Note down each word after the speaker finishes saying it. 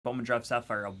Bowman Draft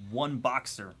Sapphire, a one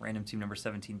boxer, random team number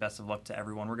 17. Best of luck to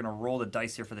everyone. We're going to roll the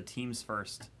dice here for the teams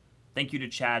first. Thank you to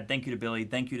Chad. Thank you to Billy.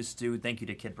 Thank you to Stu. Thank you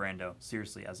to Kid Brando.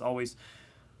 Seriously, as always.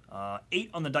 8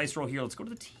 on the dice roll here. Let's go to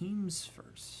the teams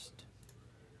first.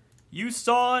 You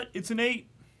saw it. It's an 8.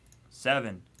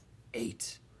 7.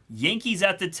 8. Yankees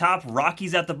at the top.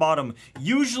 Rockies at the bottom.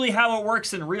 Usually how it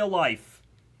works in real life.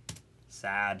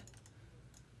 Sad.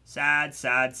 Sad,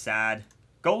 sad, sad.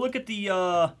 Go look at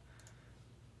the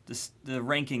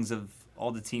rankings of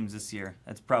all the teams this year.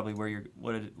 That's probably where you're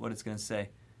what it's gonna say.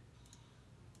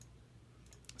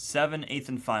 7, 8th,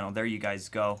 and final. There you guys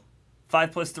go.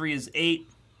 5 plus 3 is 8.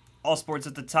 All sports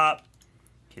at the top.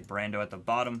 Kid Brando at the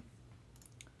bottom.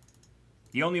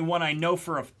 The only one I know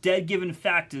for a dead given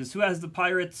fact is who has the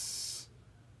Pirates?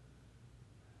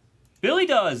 Billy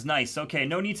does. Nice. Okay,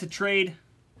 no need to trade.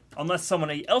 Unless someone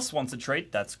else wants to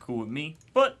trade. That's cool with me.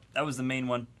 But that was the main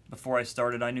one. Before I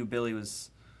started, I knew Billy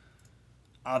was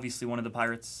obviously one of the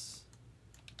Pirates.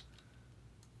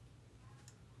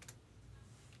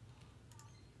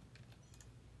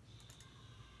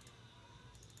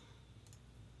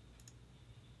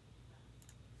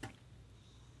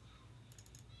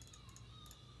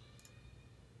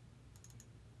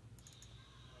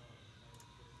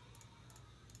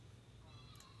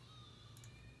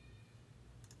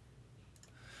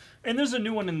 And there's a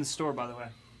new one in the store, by the way.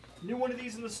 New one of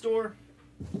these in the store.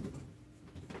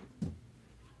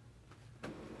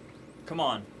 Come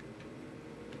on.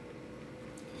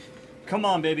 Come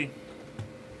on, baby.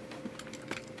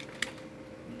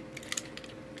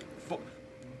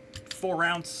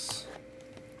 4-ounce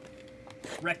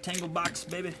rectangle box,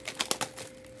 baby.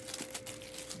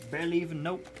 Barely even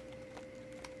nope.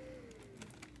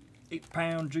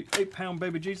 8-pound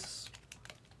baby Jesus.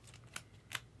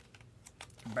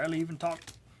 Barely even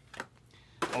talked.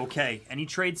 Okay, any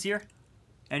trades here?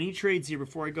 Any trades here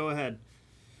before I go ahead?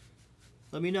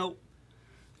 Let me know.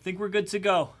 Think we're good to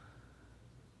go.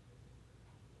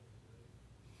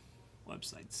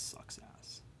 Website sucks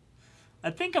ass.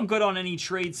 I think I'm good on any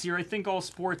trades here. I think all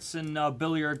sports and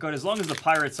Billy are good. As long as the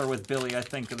Pirates are with Billy, I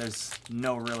think there's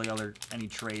no really any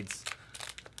trades.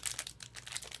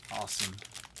 Awesome.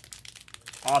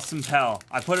 Awesome, pal.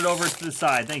 I put it over to the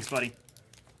side. Thanks, buddy.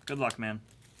 Good luck, man.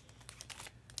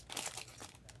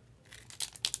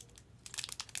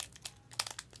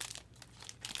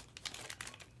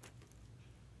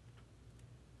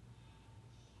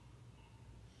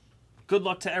 Good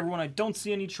luck to everyone. I don't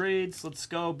see any trades. Let's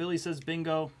go. Billy says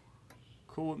bingo.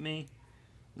 Cool with me.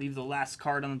 Leave the last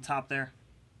card on the top there.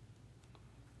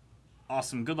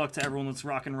 Awesome. Good luck to everyone. Let's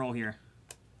rock and roll here.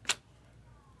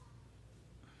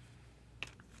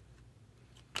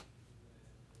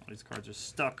 All these cards are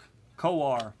stuck.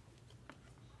 Kowar.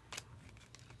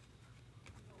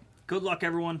 Good luck,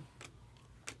 everyone.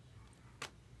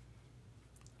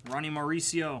 Ronnie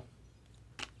Mauricio.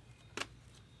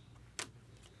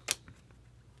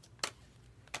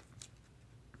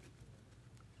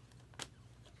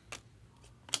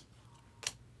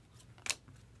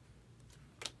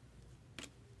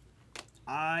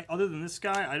 Other than this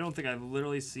guy, I don't think I've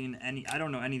literally seen any. I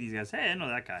don't know any of these guys. Hey, I know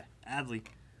that guy. Adley.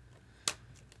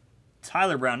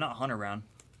 Tyler Brown, not Hunter Brown.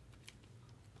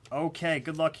 Okay,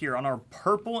 good luck here. On our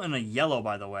purple and a yellow,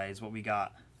 by the way, is what we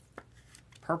got.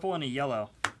 Purple and a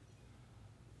yellow.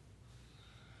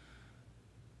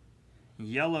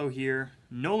 Yellow here.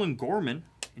 Nolan Gorman.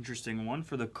 Interesting one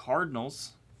for the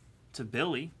Cardinals to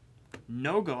Billy.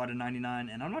 No-go out of 99.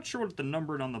 And I'm not sure what the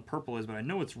number on the purple is, but I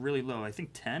know it's really low. I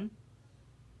think 10.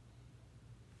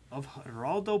 Of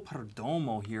Geraldo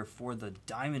Perdomo here for the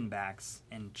Diamondbacks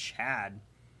and Chad.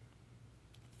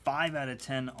 5 out of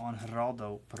 10 on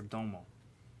Geraldo Perdomo.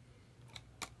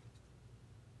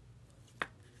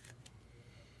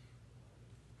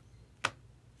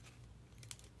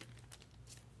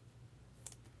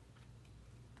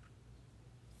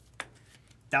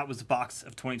 That was the box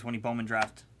of 2020 Bowman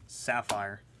Draft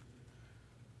Sapphire.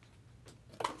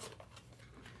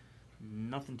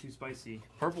 Nothing too spicy.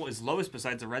 Purple is lowest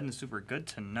besides the red and the super. Good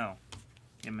to know.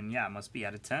 I mean, yeah, it must be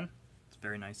out of 10. It's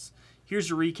very nice. Here's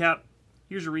your recap.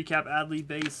 Here's your recap. Adley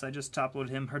base. I just top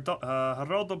loaded him.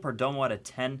 Geraldo Perdomo out of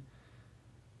 10.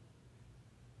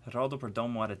 Geraldo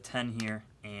Perdomo out of 10 here.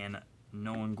 And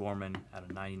Nolan Gorman out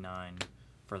of 99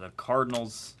 for the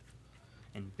Cardinals.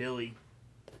 And Billy.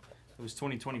 It was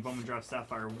 2020 Bowman Draft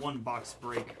Sapphire. 1 box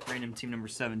break. Random team number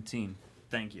 17.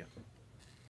 Thank you.